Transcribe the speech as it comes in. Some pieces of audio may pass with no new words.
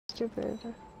stupid.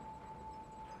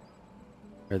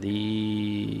 Are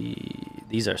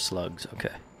these are slugs,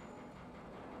 okay.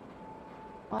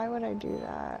 Why would I do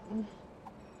that?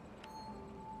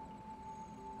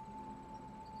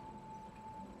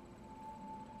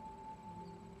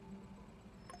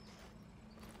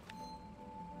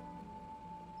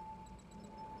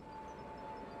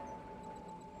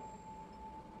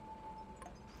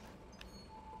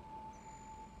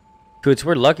 Coots,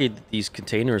 we're lucky that these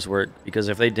containers work, because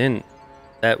if they didn't,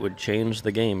 that would change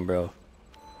the game, bro.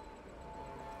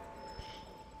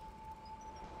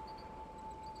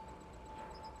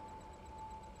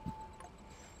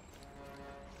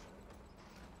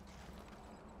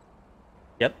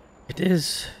 Yep, it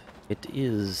is. It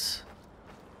is.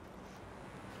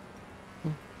 How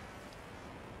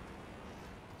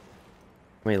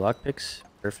many lockpicks?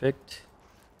 Perfect.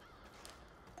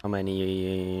 How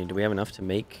many? Do we have enough to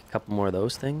make a couple more of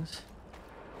those things?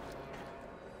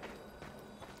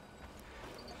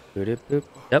 Boop, boop.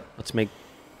 Yep, let's make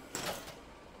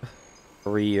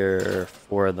 3 or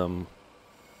 4 of them.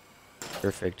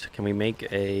 Perfect. Can we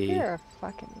make a... You're a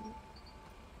fucking...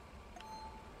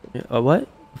 A what?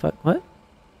 What?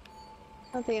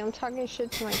 Nothing, I'm talking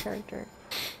shit to my character.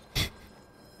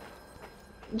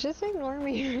 Just ignore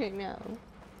me right now.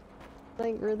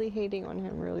 Like, really hating on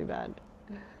him really bad.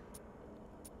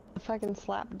 A fucking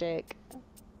slap dick.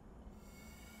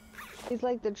 He's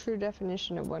like the true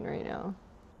definition of one right now.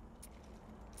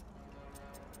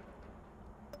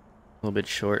 A little bit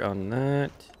short on that.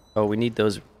 Oh, we need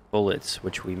those bullets,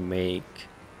 which we make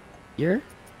here?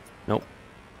 Nope.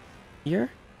 Here?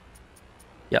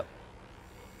 Yep.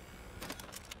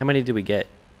 How many did we get?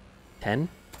 10?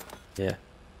 Yeah.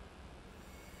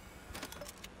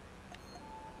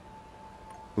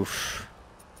 Oof.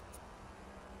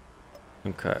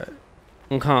 Okay.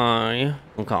 Okay.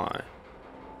 Okay.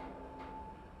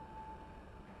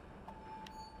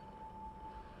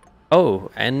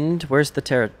 Oh, and where's the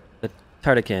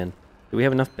Tartacan? Do we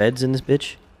have enough beds in this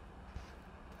bitch?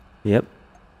 Yep.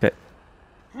 Okay.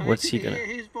 What's he gonna...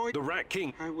 The Rat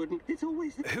King. I wouldn't. It's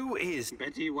always... Who is?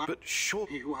 But you are. But sure.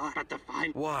 You are. But the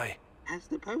fine. Why? As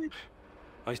the poet.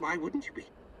 Why wouldn't you be?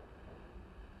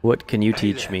 What can you Hey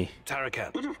teach there, me?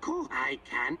 Tartacan. But of course I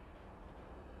can.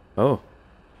 Oh.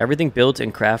 Everything built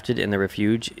and crafted in the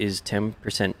refuge is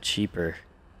 10% cheaper.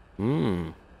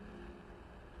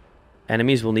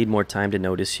 Enemies will need more time to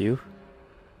notice you.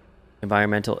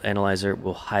 Environmental analyzer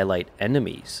will highlight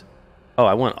enemies. Oh,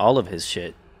 I want all of his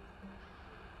shit.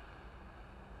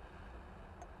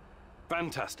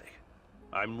 Fantastic.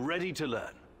 I'm ready to learn.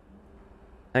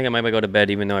 I think I might go to bed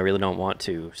even though I really don't want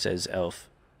to, says Elf.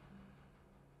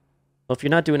 Well, if you're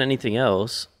not doing anything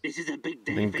else, This is a big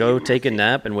day then for go you, take a Matthew.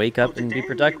 nap and wake up For and be today,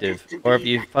 productive. you get to Or if be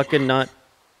you a fucking not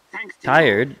Thanks to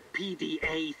tired, your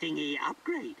PDA thingy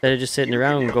upgrade. instead of just sitting You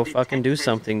around can and go now fucking do detect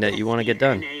something that you want to get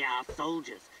done. NAR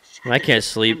soldiers, I can't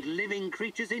sleep. and living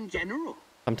creatures in general.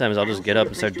 Sometimes I'll just get up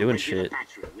and start doing shit.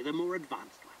 Battery with a more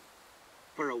advanced one.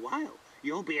 For a while,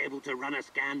 you'll be able to run a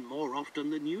scan more often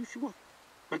than usual.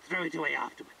 But throw it away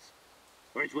afterwards,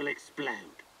 or it will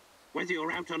explode. Whether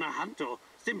you're out on a hunt or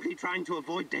simply trying to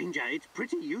avoid danger, it's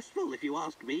pretty useful if you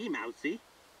ask me, Mousy.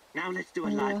 Now let's do a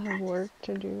I live have practice. work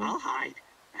to do. I'll hide,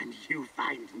 and you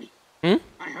find me.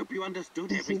 I hope you understood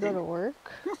Does he everything. go to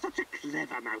work? You're such a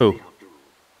clever Mousy Who? after all.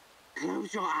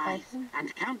 Close your eyes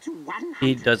and count to 100.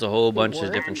 He does a whole bunch of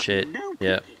work? different And shit. no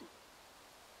Yeah. peeking.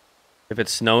 If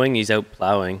it's snowing, he's out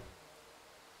plowing.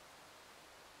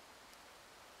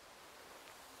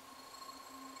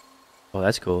 Oh,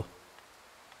 that's cool.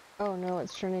 Oh no,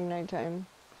 it's turning nighttime.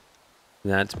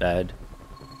 That's bad.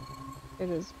 It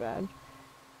is bad.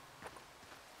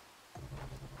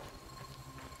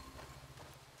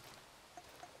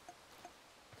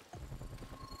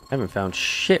 I haven't found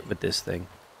shit with this thing.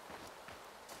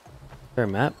 Is there a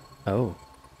map? Oh.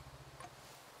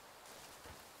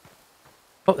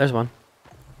 Oh, there's one.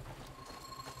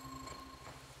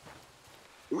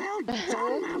 Well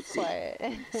done, Mousy.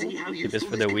 Quiet. See how Keep this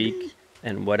useful for the can week. be?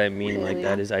 And what I mean like Really?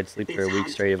 that is I'd sleep for a This week hunt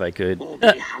straight if I could. Or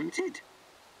be hunted.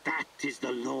 That is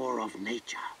the law of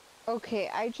nature. Okay,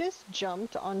 I just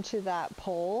jumped onto that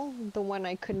pole, the one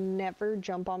I could never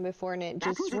jump on before, and it That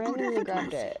just was a good randomly effort,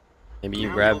 grabbed Mousy. it. Maybe you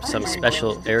Now grab you're some going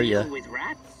special to area. deal with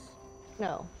rats.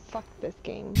 No, fuck this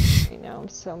game right now. I'm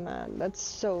so mad. That's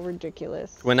so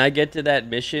ridiculous. When I get to that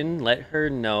mission, let her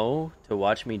know to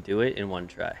watch me do it in one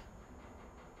try.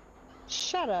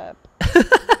 Shut up.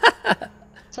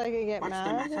 So I could get What's the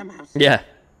mad? matter, Mousy? Yeah.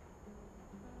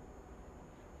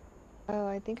 Oh,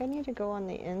 I think I need to go on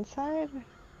the inside.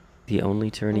 The only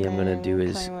tourney I'm gonna do and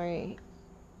is... climb right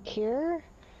here.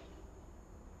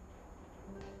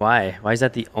 Why? Why is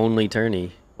that the only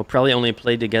tourney? We'll probably only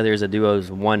play together as a duo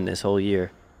as one this whole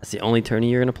year. That's the only tourney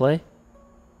you're gonna play?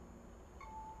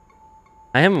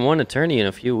 I haven't won a tourney in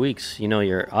a few weeks. You know,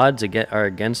 your odds are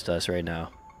against us right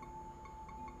now.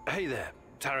 Hey there,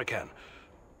 Tarakan.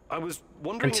 I was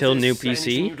wondering Until if new there's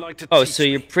anything PC? you'd like to Oh, teach so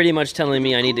you're me. pretty much telling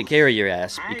me I need to carry your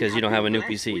ass because you don't have a new With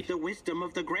PC. the wisdom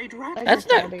of the great rat. I That's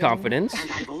just not added- confidence.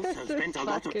 And I've also This spent is a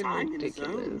lot of fucking time in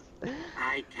ridiculous. zone.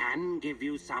 I can give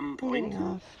you some I'm getting pointers.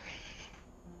 off.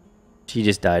 She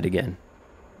just died again.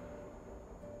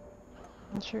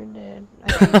 I sure did.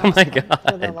 Oh my For the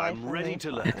god. life I'm of ready me,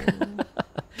 to learn. fucking-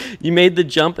 You made the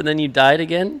jump and then you died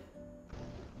again?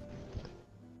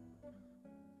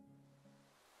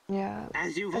 Yeah.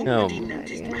 As you've I already did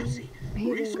noticed, again. Mousy, He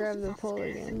didn't resources grab the are pole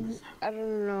scarce in the again. zone. I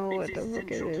don't know what It's the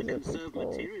fuck it essential to is with the conserve pole.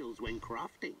 materials when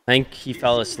crafting. I think he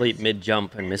fell asleep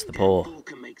mid-jump and missed the pole. Fool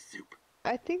can make soup.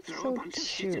 I think Throw a so bunch of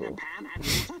shit in a too. pan, add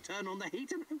water, turn on the heat,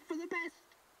 and hope for the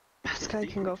best. This guy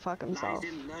can go fuck himself.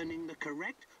 Lies in learning the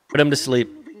correct Put him to sleep.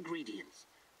 proportion of ingredients,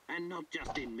 and not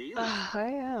just in meals. I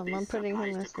am. I'm This putting him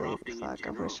applies to to sleep. crafting in Fuck. I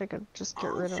general. wish I could just get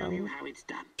I'll rid of show you him. how it's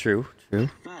done. True, true.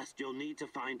 First, you'll need to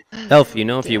find Elf, you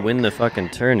know if you win the fucking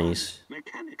tourneys,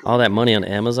 mechanical. all that money on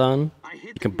Amazon, I hid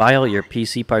you can them buy all in your my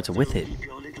PC parts eye, with so it. keep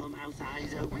your little mouse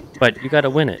eyes open to But you gotta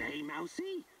win it. Hey,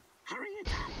 Mousy, hurry it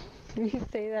up. You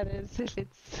say that as if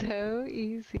it's so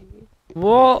easy.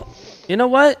 Well, you know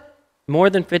what? More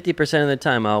than 50% of the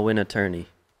time I'll win a tourney.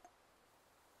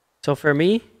 So for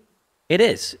me, it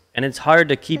is. And it's hard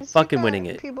to keep 'Cause you fucking got winning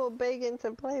it. People begging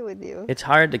to play with you. It's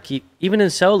hard to keep, even in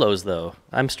solos though.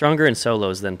 I'm stronger in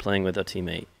solos than playing with a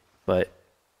teammate. But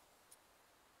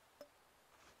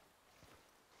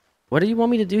what do you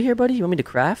want me to do here, buddy? You want me to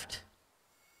craft?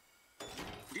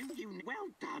 Well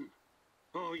done.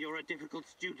 Oh, you're a difficult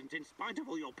student in spite of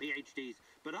all your PhDs,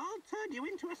 but I'll turn you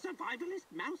into a survivalist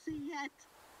Mousy yet.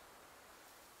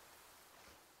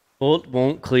 Bolt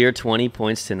won't clear 20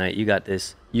 points tonight. You got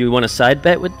this. You want a side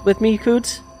bet with me,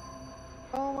 Coots?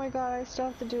 Oh my god, I still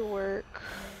have to do work.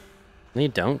 No, you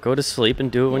don't. Go to sleep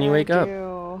and do it when you Yeah, wake I up.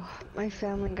 do. My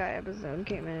Family Guy episode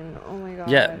came in. Oh my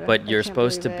god. Yeah, but I you're can't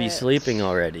supposed to believe be it. sleeping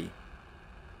already.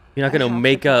 You're not I gonna have to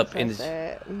make up in.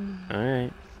 process it.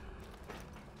 Alright.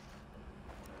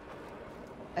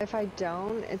 If I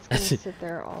don't, it's gonna sit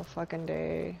there all fucking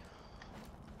day.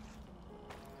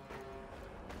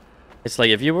 It's like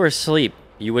if you were asleep,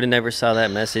 you would have never saw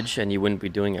that message and you wouldn't be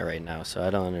doing it right now, so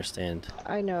I don't understand.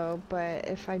 I know, but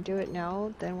if I do it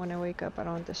now, then when I wake up, I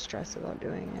don't have to stress about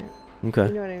doing it. Okay.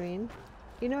 You know what I mean?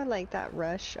 You know, like that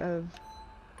rush of,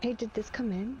 hey, did this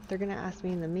come in? They're gonna ask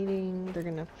me in the meeting. They're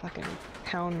gonna fucking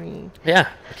pound me. Yeah,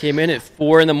 I came in at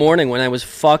 4 in the morning when I was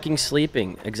fucking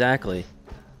sleeping. Exactly.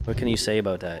 What can you say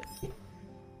about that?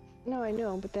 No, I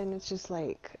know, but then it's just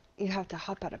like, you have to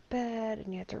hop out of bed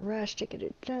and you have to rush to get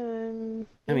it done.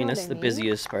 I You mean, know that's what the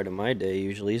busiest part of my day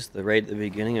usually, is the right at the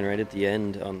beginning and right at the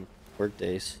end on work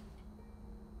days.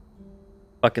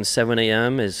 Fucking 7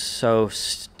 a.m. is so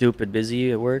stupid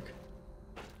busy at work.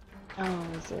 Oh,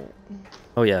 is it?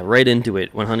 Oh yeah, right into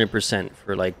it, 100%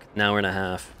 for like an hour and a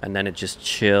half, and then it just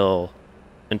chill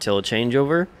until a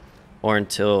changeover, or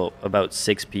until about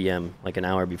 6 p.m., like an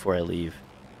hour before I leave.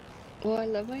 Well, I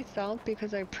love myself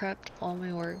because I prepped all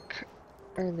my work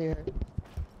earlier.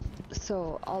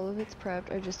 So all of it's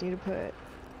prepped. I just need to put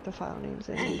the file names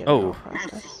in and get it all Oh.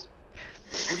 processed.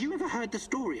 Have you ever heard the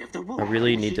story of the wolf? I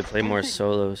really and need to sheep's play more clothing?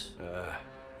 solos.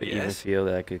 I even Yes? feel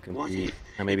that I could What compete.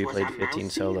 if I maybe it was played a 15 mouse in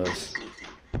solos. man's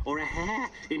clothing, or a hare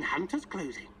in hunter's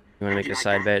clothing? You want to make a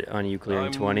side bet on you clearing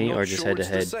I'm 20, not or just sure head to it's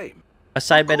the head? same. A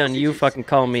side Of bet on course it you is. fucking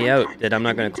calling me out Sometimes that I'm not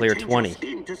you going need to clear change your 20.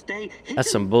 skin to stay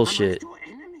That's some hidden bullshit. amongst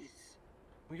your enemies.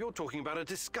 Well, you're talking about a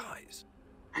disguise.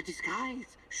 A disguise,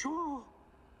 sure.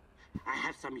 I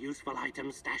have some useful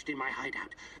items stashed in my hideout.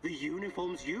 The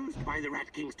uniforms used by the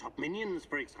Rat King's top minions,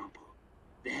 for example.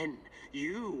 Then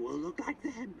you will look like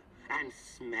them and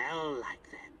smell like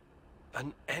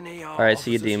them. An NAR Alright,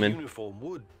 see you, officer's demon. uniform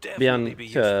would Be on, definitely be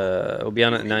useful. we'll be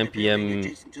on at In 9 the building p.m.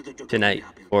 adjacent to the Dragonia tonight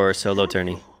building. for a solo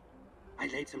tourney. I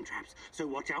laid some traps, so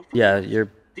watch out for Yeah, those.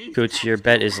 your These Coots, your traps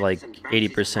bet kill is like rats and mousy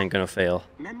 80% gonna fail.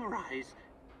 Memorize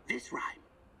this rhyme.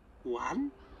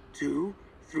 1, 2,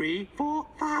 3, 4,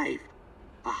 5.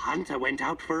 A hunter went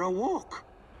out for a walk.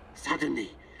 Suddenly,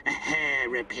 a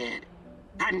hare appeared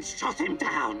and shot him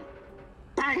down.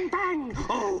 Bang, bang!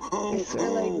 Oh, oh, So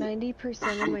oh! like 90% of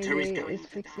my hunter is day going is to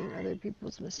fixing die. other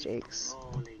people's mistakes.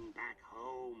 Crawling back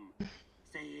home,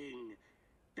 saying,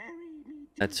 "Bury me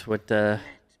That's deep, what let a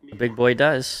me big out." boy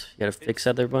does. You gotta fix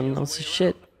It's the everyone other else's way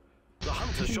shit. around. The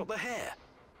hunter shot the hare.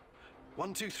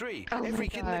 1, 2, 3. Oh Every my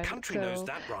kid in the God. country knows So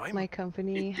that rhyme. my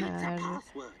company It's a had.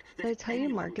 password that Did I tell you anyone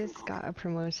can Marcus copy. got a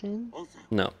promotion? Also,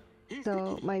 No. here's the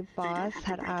So key, my so you don't boss have to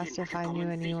had break asked in like if a I knew common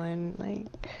thief. anyone, like,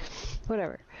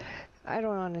 whatever. I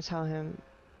don't want to tell him,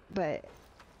 but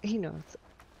he knows.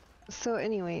 So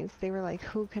anyways, they were like,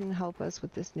 who can help us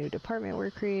with this new department we're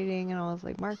creating? And I was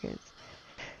like, Marcus.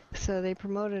 So they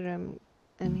promoted him,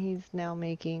 and he's now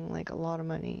making like a lot of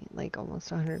money, like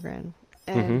almost 100 grand.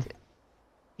 And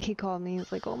he called me.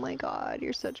 He's like, "Oh my God,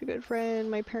 you're such a good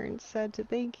friend. My parents said to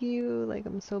thank you. Like,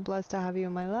 I'm so blessed to have you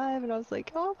in my life." And I was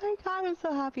like, "Oh my God, I'm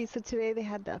so happy." So today they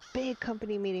had that big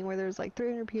company meeting where there was like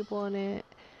 300 people in it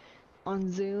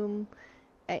on Zoom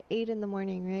at 8 in the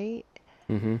morning, right?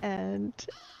 And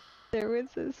there was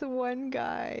this one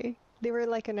guy. They were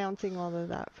like announcing all of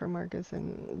that for Marcus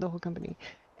and the whole company.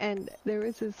 And there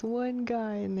was this one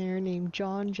guy in there named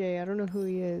John Jay. I don't know who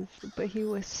he is, but he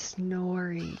was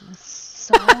snoring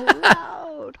so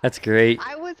loud. That's great.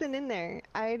 I wasn't in there.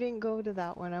 I didn't go to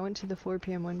that one. I went to the 4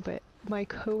 p.m. one, but my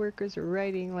coworkers were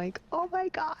writing like, "Oh my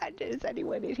God, is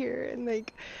anyone in here?" And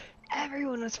like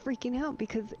everyone was freaking out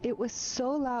because it was so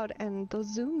loud. And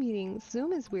those Zoom meetings,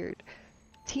 Zoom is weird.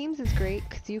 Teams is great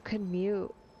because you can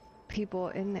mute people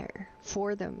in there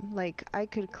for them. Like I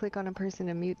could click on a person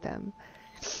and mute them.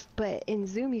 But in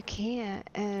Zoom you can't,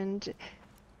 and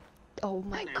oh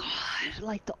my God,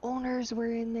 like the owners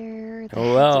were in there, the Oh heads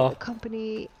of the well.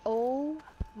 company. Oh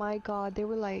my God, they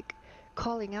were like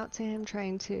calling out to him,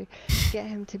 trying to get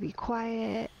him to be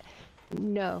quiet.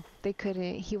 No, they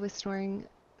couldn't. He was snoring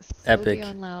so Epic.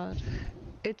 beyond loud.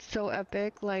 It's so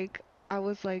epic. Like I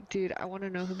was like, dude, I want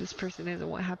to know who this person is and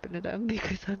what happened to them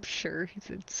because I'm sure he's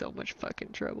in so much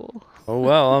fucking trouble. Oh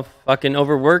well, I fucking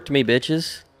overworked me,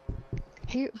 bitches.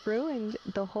 He ruined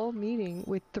the whole meeting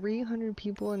with 300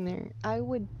 people in there. I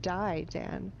would die,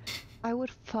 Dan. I would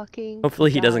fucking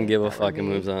Hopefully he die doesn't if give a that were fuck and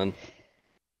me. moves on.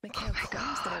 Oh my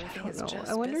God, I don't know. just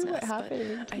I wonder what business, but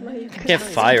happened. I know you Like, can Can't tell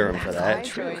it's fire him something for that's that. the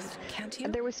truth, can't you?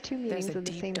 there was 2 There's meetings a of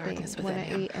the deep same thing, darkness one within at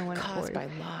him, 8 and one at 4. caused by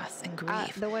loss and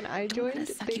grief. The one I Don't let joined,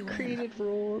 it suck they you in. created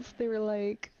rules. They were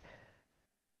like,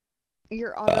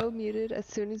 you're auto muted as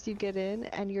soon as you get in,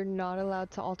 and you're not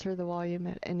allowed to alter the volume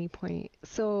at any point.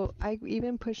 So I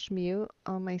even pushed mute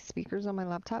on my speakers on my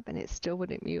laptop, and it still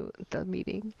wouldn't mute the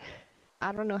meeting.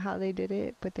 I don't know how they did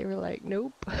it, but they were like,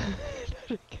 nope.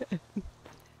 Not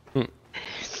again.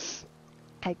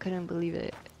 I couldn't believe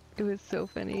it. It was so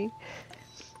funny.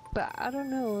 But I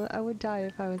don't know. I would die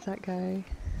if I was that guy.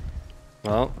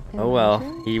 Well, oh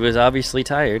well. He was obviously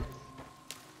tired.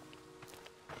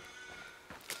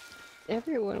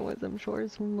 Everyone was, I'm sure.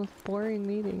 It's the most boring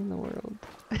meeting in the world.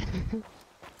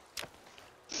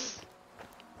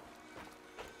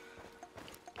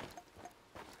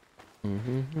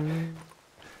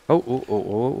 Oh, oh, oh,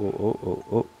 oh, oh, oh,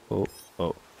 oh, oh,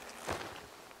 oh.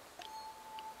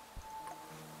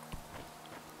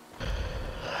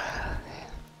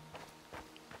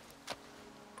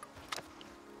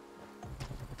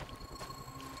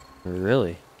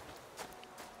 Really?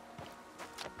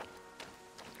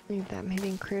 Leave that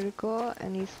meeting critical,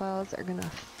 and these files are gonna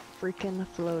freaking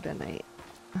flow tonight.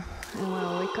 And when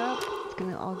I wake up, it's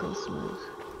gonna all go smooth.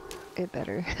 It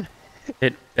better.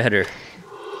 It better.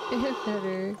 It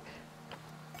better.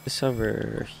 This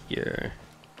over here.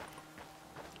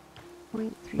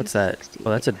 0.368. What's that?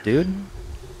 Oh, that's a dude?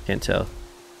 Can't tell.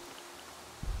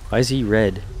 Why is he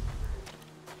red?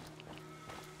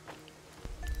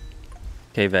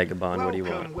 Okay, Vagabond, what do you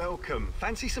want? Welcome.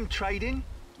 Fancy some trading?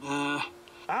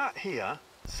 Out here,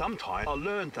 sometime I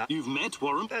learned that. You've met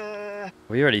Warren?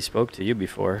 We already spoke to you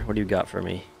before. What do you got for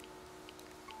me?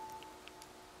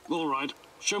 All right.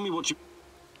 Show me what you...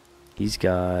 He's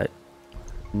got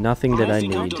nothing that I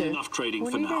think I've need. done enough trading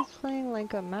When for are you now. guys playing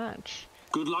like a match?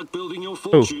 Good luck building your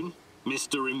fortune,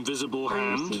 Mr. Invisible Or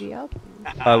your Hand.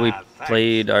 CDL? We Thanks.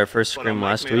 played our first But I'll scrim make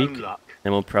last my own week, luck.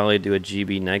 and we'll probably do a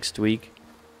GB next week.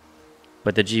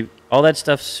 But the all that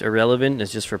stuff's irrelevant.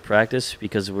 It's just for practice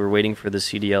because we're waiting for the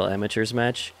CDL amateurs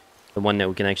match, the one that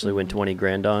we can actually win 20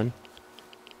 grand on.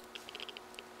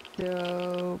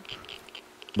 Dope.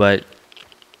 But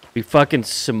we fucking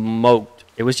smoked.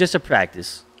 It was just a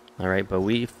practice, all right. But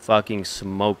we fucking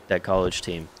smoked that college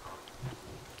team.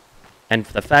 And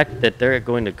the fact that they're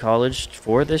going to college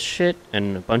for this shit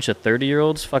and a bunch of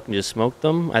 30-year-olds fucking just smoked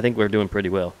them, I think we're doing pretty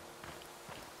well.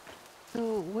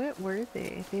 So what were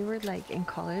they? They were like in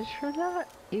college for that?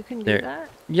 You can do They're- that?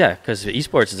 Yeah, because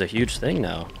esports is a huge thing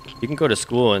now. You can go to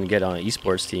school and get on an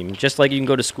esports team. Just like you can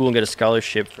go to school and get a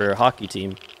scholarship for a hockey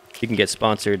team, you can get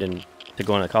sponsored and to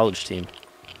go on a college team.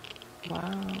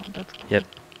 Wow, that's cool. Yep,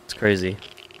 it's crazy.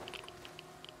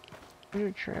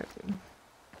 You're tripping.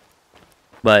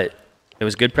 But it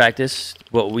was good practice.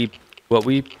 What we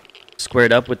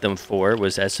squared up with them for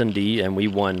was S&D, and we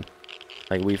won.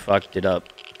 Like, we fucked it up.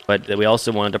 But we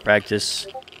also wanted to practice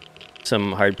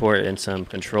some hardport and some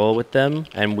control with them,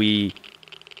 and we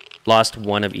lost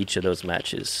one of each of those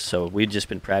matches. So we've just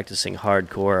been practicing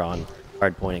hardcore on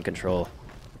hardpoint and control.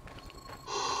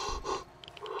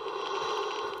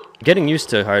 Getting used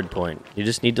to hardpoint. You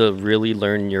just need to really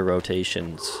learn your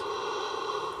rotations.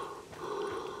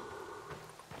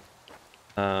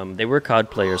 They were COD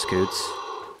players, Coots.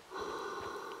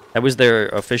 That was their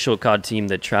official COD team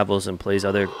that travels and plays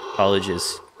other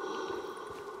colleges.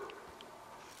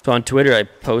 So on Twitter, I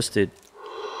posted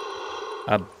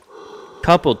a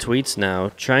couple tweets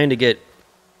now trying to get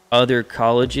other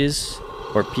colleges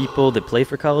or people that play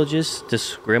for colleges to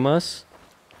scrim us.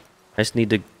 I just need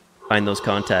to find those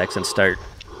contacts and start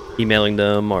emailing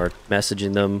them or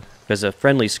messaging them, because a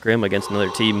friendly scrim against another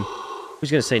team,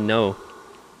 who's going to say no?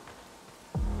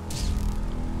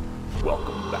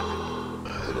 Welcome back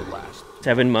to the last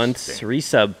 7 months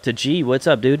resub to G. What's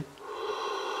up, dude?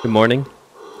 Good morning.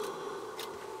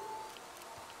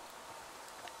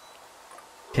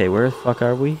 Okay, where the fuck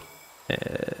are we?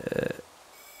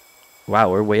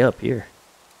 Wow, we're way up here.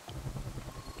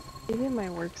 Even my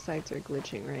work sites are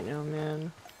glitching right now,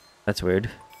 man. That's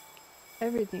weird.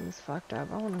 Everything's fucked up.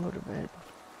 I want to go to bed.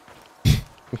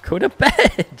 Go to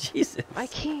bed! Jesus. I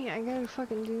can't. I gotta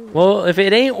fucking do this. Well, if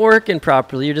it ain't working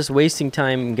properly, you're just wasting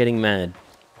time and getting mad.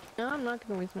 No, I'm not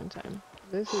gonna waste my time.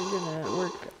 This is gonna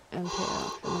work and pay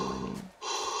off in the morning.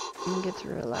 I'm gonna get to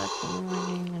relax in the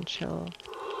morning and chill.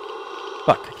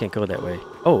 Fuck, I can't go that way.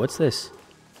 Oh, what's this?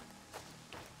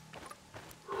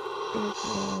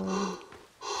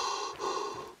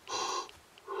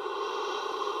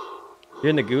 You're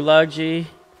in the gulag, G?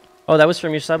 Oh, that was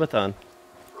from your subathon.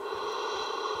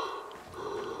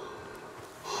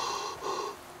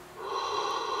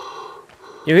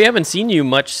 We haven't seen you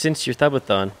much since your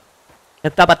subathon.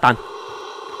 Probably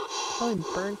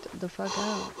burnt the fuck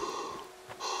out.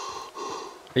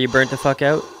 Are you burnt the fuck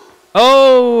out?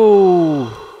 Oh!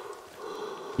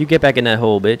 You get back in that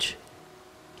hole, bitch.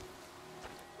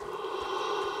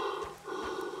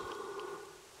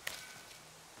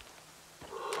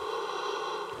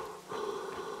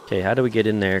 Okay, how do we get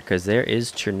in there? Because there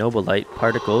is Chernobylite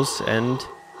particles, and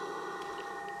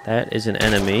that is an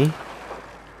enemy.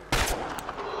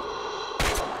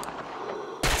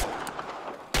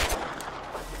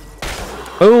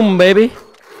 Boom, baby!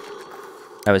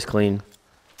 That was clean.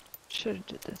 Should've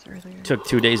did this earlier. Took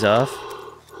 2 days off.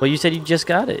 Well, you said you just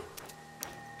got it.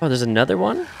 Oh, there's another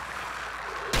one?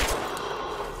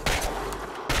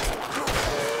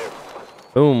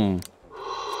 Boom.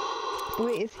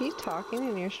 Wait, is he talking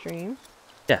in your stream?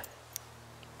 Yeah.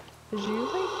 Did you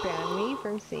like ban me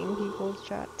from seeing people's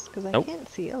chats? Because I Nope. can't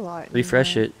see a lot.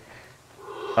 Refresh anymore.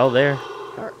 it. Oh, there.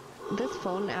 Or, this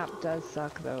phone app does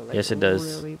suck though. Like, Yes, it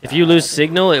does. really If you lose bad.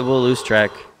 signal, it will lose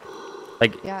track.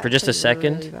 Like, Yeah, for just a it's, like,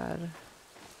 second. really bad.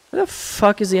 Where the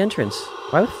fuck is the entrance?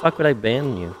 Why the fuck would I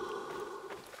ban you?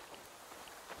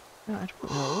 No, I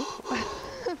don't know.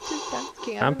 I'm just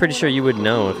asking. I I'm don't pretty know sure what you I'm would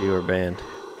know doing. if you were banned.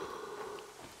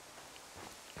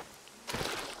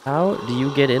 How do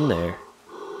you get in there?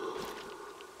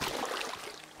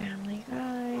 Family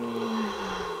Guy.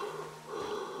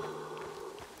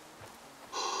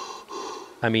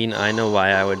 I mean, I know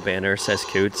why I would ban her, says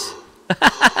Coots.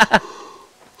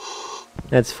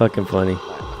 That's fucking funny.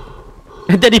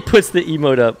 And then he puts the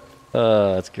emote up.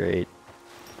 Oh, that's great.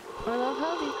 I love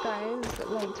how these guys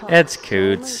like talk That's so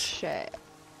Coots. much shit.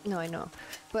 No, I know,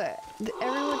 but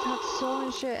everyone talks so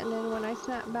much shit, and then when I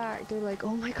snap back, they're like,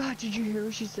 "Oh my god, did you hear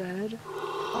what she said?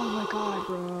 Oh my god,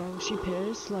 bro, she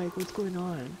pissed. Like, what's going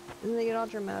on?" And then they get all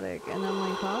dramatic, and I'm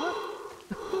like, "Huh?"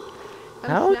 I'm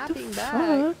How the snapping back.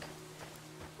 fuck?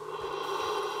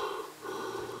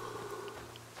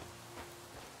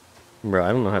 Bro,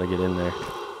 I don't know how to get in there.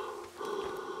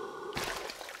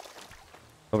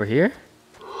 Over here?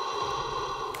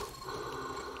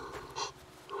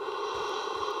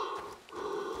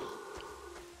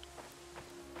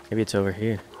 Maybe it's over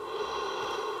here.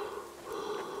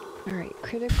 All right,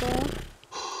 critical.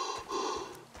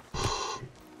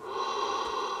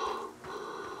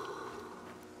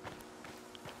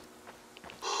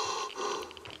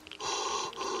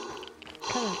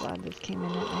 Kind of glad this came in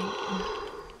at night.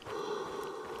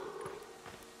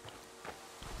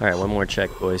 Alright, one more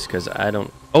check, boys, because I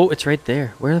don't... Oh, it's right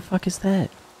there. Where the fuck is that?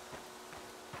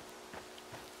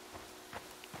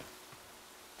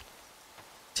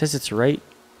 It says it's right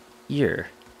here.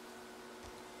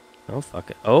 Oh,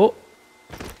 fuck it. Oh!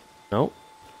 No.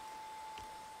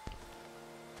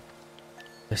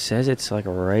 It says it's like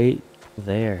right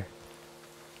there.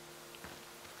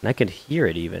 And I could hear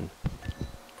it even.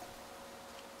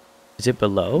 Is it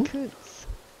below?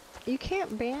 You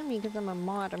can't ban me because I'm a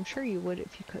mod. I'm sure you would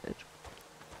if you could.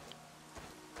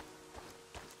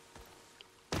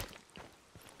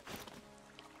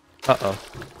 Uh-oh.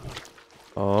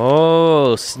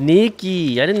 Oh,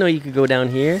 sneaky. I didn't know you could go down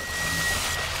here.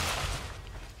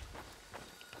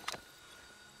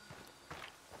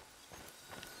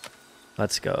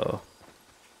 Let's go.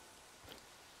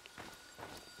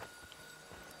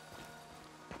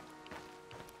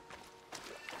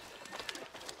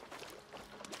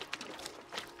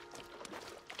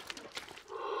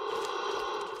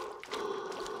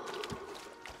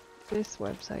 This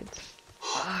website's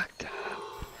fucked up.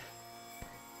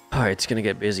 Alright, it's gonna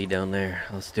get busy down there.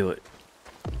 Let's do it.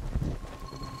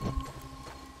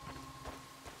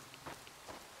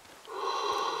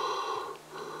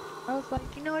 I was like,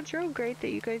 you know, it's real great that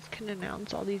you guys can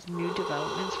announce all these new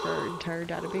developments for our entire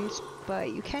database,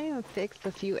 but you can't even fix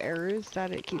the few errors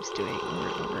that it keeps doing over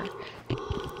and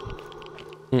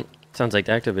over. Sounds like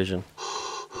Activision.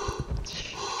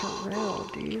 For real,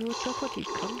 dude. What's up with these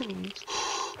companies?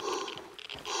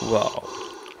 Wow.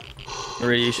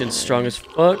 Radiation's strong as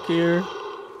fuck here.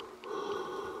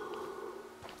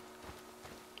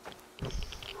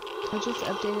 I just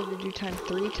updated the dew time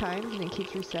 3 times and it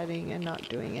keeps resetting and not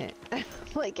doing it.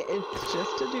 Like, it's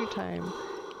just a dew time.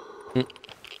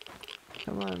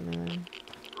 Come on, man.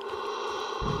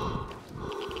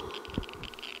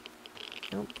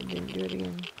 Nope, I didn't do it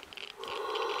again.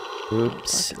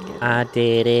 Oops, I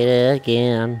did it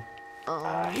again.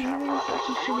 Right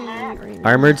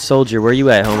Armored soldier, where you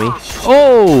at, homie?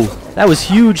 Oh, that was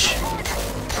huge.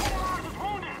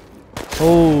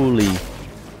 Holy.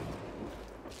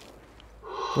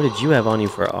 What did you have on you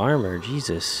for armor?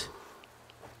 Jesus.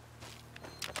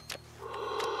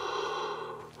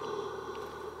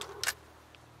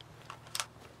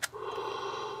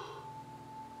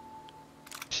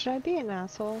 Should I be an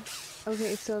asshole?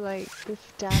 Okay, so like this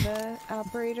data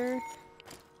operator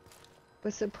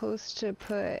was supposed to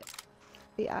put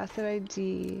the asset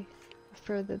ID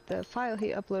for the file he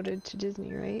uploaded to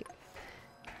Disney, right?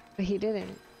 But he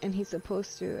didn't, and he's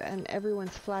supposed to, and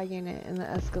everyone's flagging it in the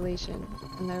escalation.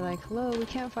 And they're like, hello, we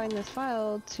can't find this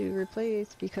file to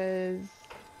replace because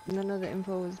none of the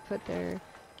info was put there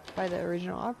by the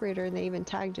original operator, and they even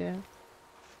tagged you.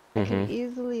 I could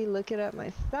easily look it up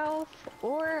myself,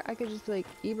 or I could just be like,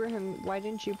 Ibrahim, why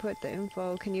didn't you put the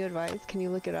info? Can you advise? Can you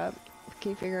look it up?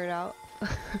 Can you figure it out?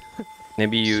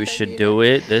 Maybe you should do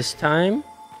it this time,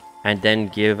 and then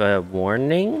give a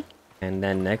warning, and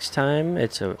then next time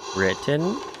it's a written.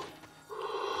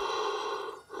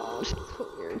 Oh, she's so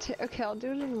irritating. Okay, I'll do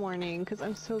it in the morning, because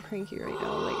I'm so cranky right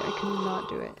now. Like, I cannot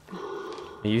do it.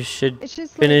 You should It's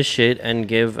just finish it and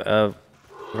give a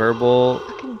verbal.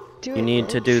 I can do You it, need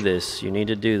to do this. You need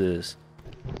to do this.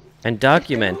 And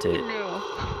document it.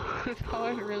 That's how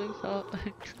I really felt,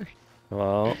 actually.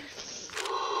 Well,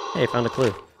 hey, found a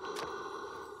clue.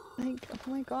 Like, oh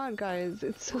my god, guys,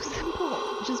 it's so simple.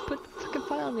 Just put the fucking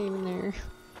file name in there.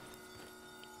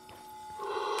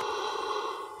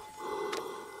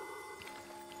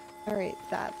 Alright,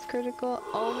 that's critical.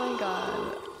 Oh my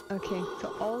god. Okay,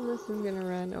 so all of this is gonna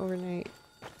run overnight.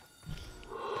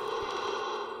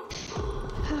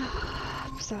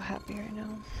 I'm so happy right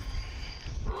now.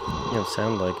 You don't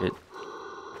sound like it.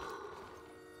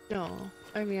 No,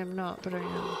 I mean I'm not, but I am.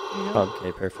 You know?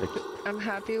 Okay, perfect. I'm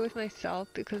happy with myself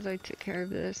because I took care of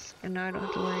this, and now I don't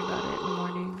have to worry about it in the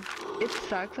morning. It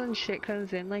sucks when shit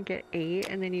comes in like at 8,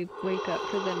 and then you wake up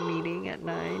for the meeting at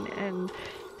 9, and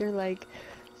they're like,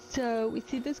 so we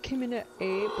see this came in at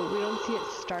 8, but we don't see it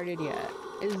started yet.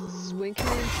 Is Wink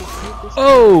coming in to see if this?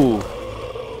 Oh!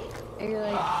 And you're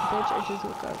like, bitch, I just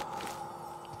woke up.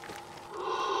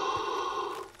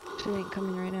 She ain't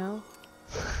coming right now.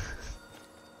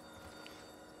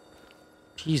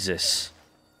 Jesus.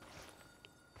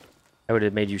 I would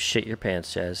have made you shit your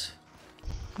pants, Jazz.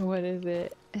 What is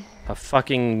it? A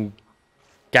fucking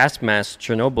gas mask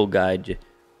Chernobyl guy.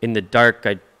 In the dark,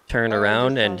 I turn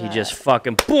around and he just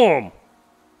fucking BOOM!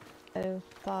 I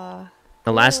saw.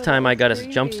 The last time I got a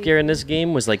jump scare in this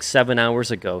game was like 7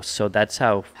 hours ago, so that's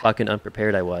how fucking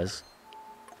unprepared I was.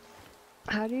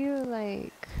 How do you,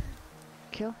 like,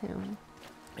 kill him?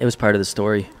 It was part of the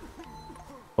story.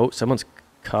 Oh, someone's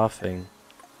coughing.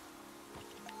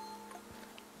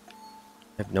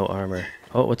 I have no armor.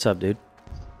 Oh, what's up, dude?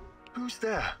 Who's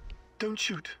there? Don't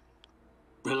shoot.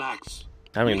 Relax.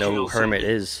 I don't even know who Hermit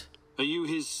is. Are you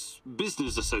his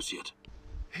business associate?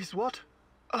 His what?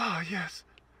 Ah, yes.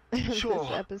 Sure.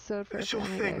 This episode for Sure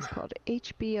Family thing. Guy is called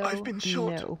HBO I've been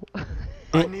shot. No.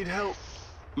 I need help.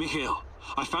 Mikhail,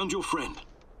 I found your friend.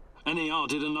 NAR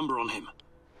did a number on him.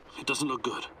 It doesn't look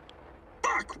good.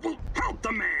 Fuck! Well, help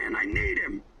the man! I need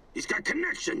him! He's got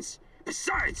connections!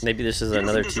 Besides... Maybe this is he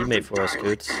another doesn't deserve teammate to for us, die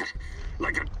Scoots.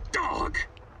 Like a dog!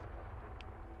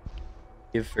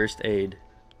 Give first aid.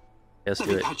 Yes, Let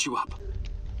do me it. patch you up.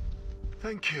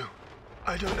 Thank you.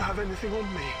 I don't have anything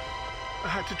on me. I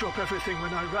had to drop everything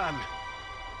when I ran.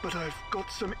 But I've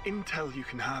got some intel you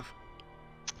can have.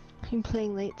 You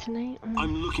playing late tonight?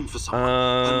 I'm looking for someone.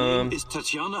 Her name is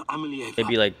Tatiana Amelieva.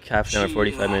 Maybe like half an hour, She,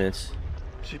 45 minutes.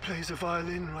 She plays a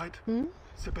violin, right?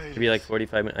 Sibelius. Maybe like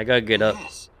 45 minutes. I gotta get up.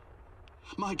 Yes.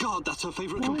 My God, that's her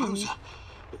favorite composer.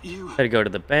 You Gotta go to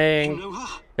the bank. know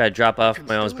her? Gotta drop off can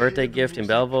my mom's still hear birthday the gift in music.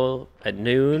 Belleville at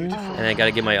noon. And I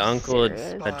gotta give my uncle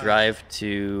a drive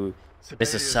to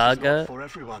Sibelius is not Mississauga. for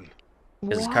everyone.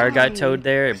 Because his car got towed Why?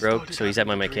 there. It broke, so he's at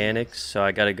my mechanics. So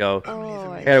I gotta go. Only the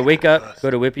I I gotta wake up, first.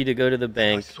 go to Whippy to go to the I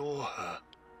bank. saw her.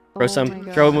 Throw Oh my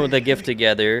God. throw the gift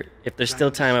together. If there's still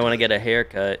time, I want to get a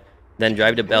haircut. Then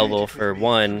drive to Belleville for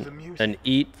 1, then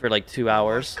eat for like 2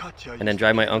 hours, and then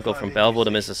drive my uncle from Belleville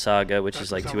to Mississauga, which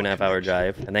is like 2.5 hour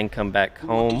drive, and then come back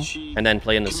home, and then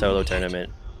play in the solo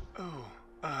tournament.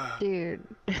 Oh, Dude.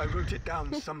 I wrote it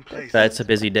down someplace. That's a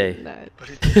busy day. But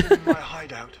it's in my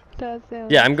hideout. That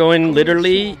sounds... Yeah, I'm going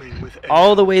literally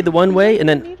all the way the one way, and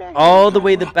then all the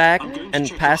way the back, and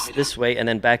past this way, and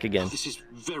then back again. This is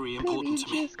very Babe, important you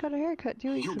to me. just got a haircut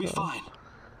 2 weeks You'll ago. be fine.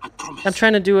 I promise. I'm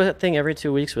trying to do a thing every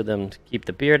 2 weeks with them to keep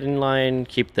the beard in line,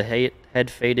 keep the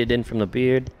head faded in from the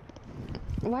beard.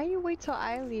 Why you wait till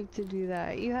I leave to do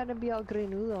that? You had to be all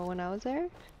grenudo when I was there?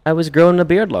 I was growing the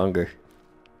beard longer.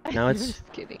 Now I'm it's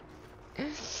just kidding.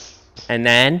 and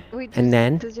then Wait, and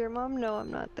then. does your mom know I'm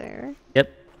not there?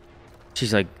 Yep.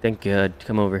 She's like, thank God,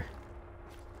 come over.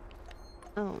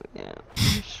 Oh, yeah,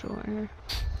 I'm sure.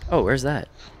 Oh, where's that?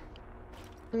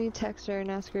 Let me text her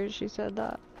and ask her if she said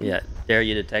that. Yeah, dare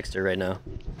you to text her right now.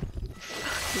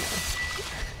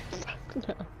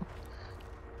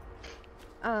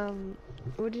 No.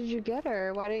 What did you get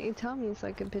her? Why didn't you tell me so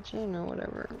I could pitch in or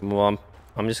whatever? Well,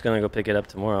 I'm just gonna go pick it up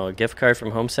tomorrow. A gift card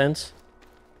from HomeSense.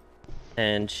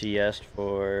 And she asked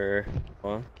for,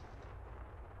 hold on.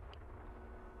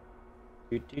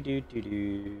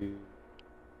 Do.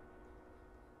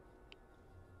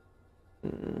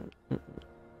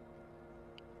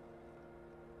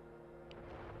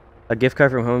 A gift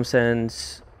card from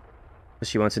HomeSense.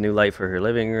 She wants a new light for her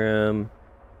living room.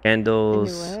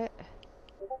 Candles. What?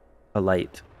 A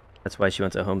light. That's why she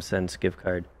wants a HomeSense gift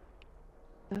card.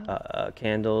 Oh.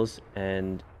 Candles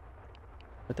and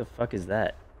what the fuck is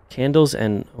that? Candles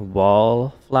and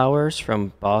wallflowers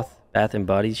from Bath and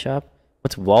Body Shop.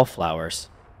 What's wallflowers?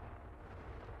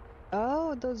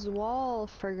 Oh, those wall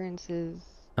fragrances.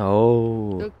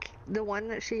 Oh. The one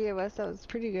that she gave us, that was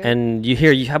pretty good. And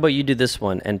how about you do this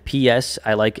one? And P.S.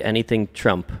 I like anything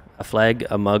Trump. A flag,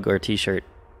 a mug, or a t-shirt.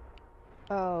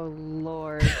 Oh,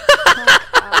 Lord.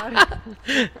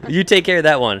 You take care of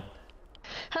that one.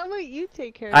 How about you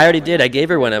take care of I already that did. I gave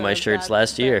her one of my Bed shirts Bath-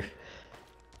 last year.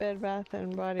 Bed Bath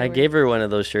and Body I Works. gave her one of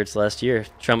those shirts last year.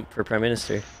 Trump for Prime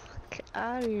Minister. Get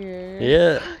out of here.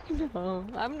 Yeah. No,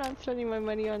 I'm not spending my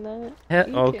money on that.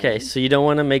 You Okay, can. so you don't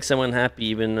want to make someone happy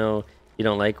even though you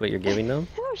don't like what you're giving them?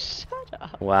 Oh, shut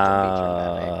up. Don't be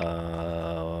Wow.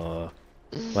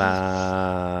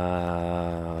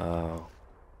 Wow.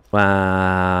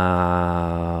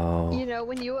 Wow. You know,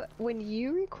 when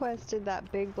you requested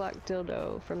that big black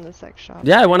dildo from the sex shop.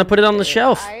 Yeah, I want to put it on the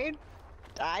shelf. I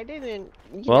didn't.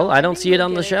 Well, I don't see it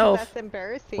on the get 'cause shelf. That's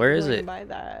embarrassing. Where is going it? By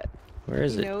that. Where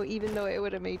is You it? know, even though it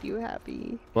would have made you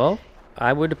happy. Well,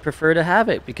 I would prefer to have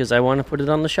it because I want to put it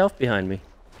on the shelf behind me.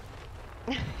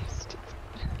 Stupid.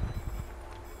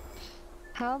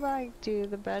 How about I do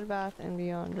the Bed Bath and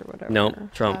Beyond or whatever? Nope,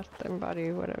 Trump. Bath and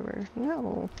Body, whatever.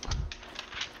 No.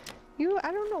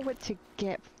 I don't know what to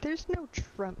get. There's no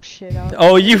Trump shit out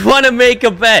Oh, you want to make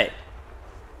a bet?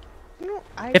 No,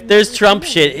 If there's Trump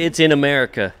shit, it's in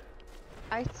America.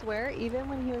 I swear, even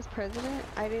when he was president,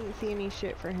 I didn't see any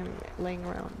shit for him laying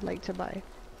around, like, to buy.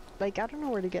 Like, I don't know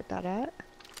where to get that at.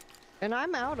 And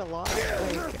I'm out a lot.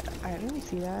 Like, I didn't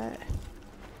see that.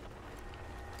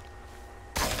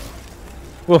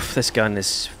 Woof, this gun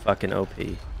is fucking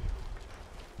OP.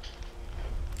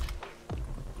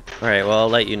 Alright, well, I'll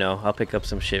let you know. I'll pick up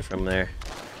some shit from there.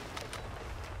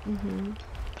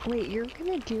 Wait, you're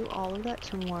gonna do all of that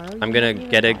tomorrow? I'm You gonna haven't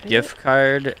even get a bought it? gift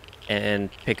card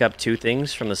and pick up 2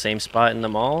 things from the same spot in the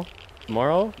mall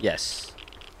tomorrow? Yes.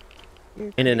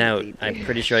 You're In and out. crazy, I'm dude.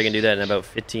 pretty sure I can do that in about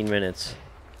 15 minutes.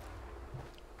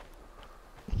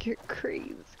 You're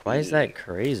crazy. Why is that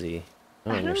crazy? I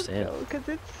don't I understand. don't know, because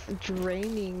it's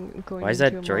draining going Why is into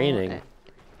that a mall draining? and-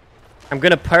 I'm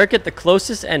gonna park at the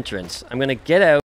closest entrance. I'm gonna get out.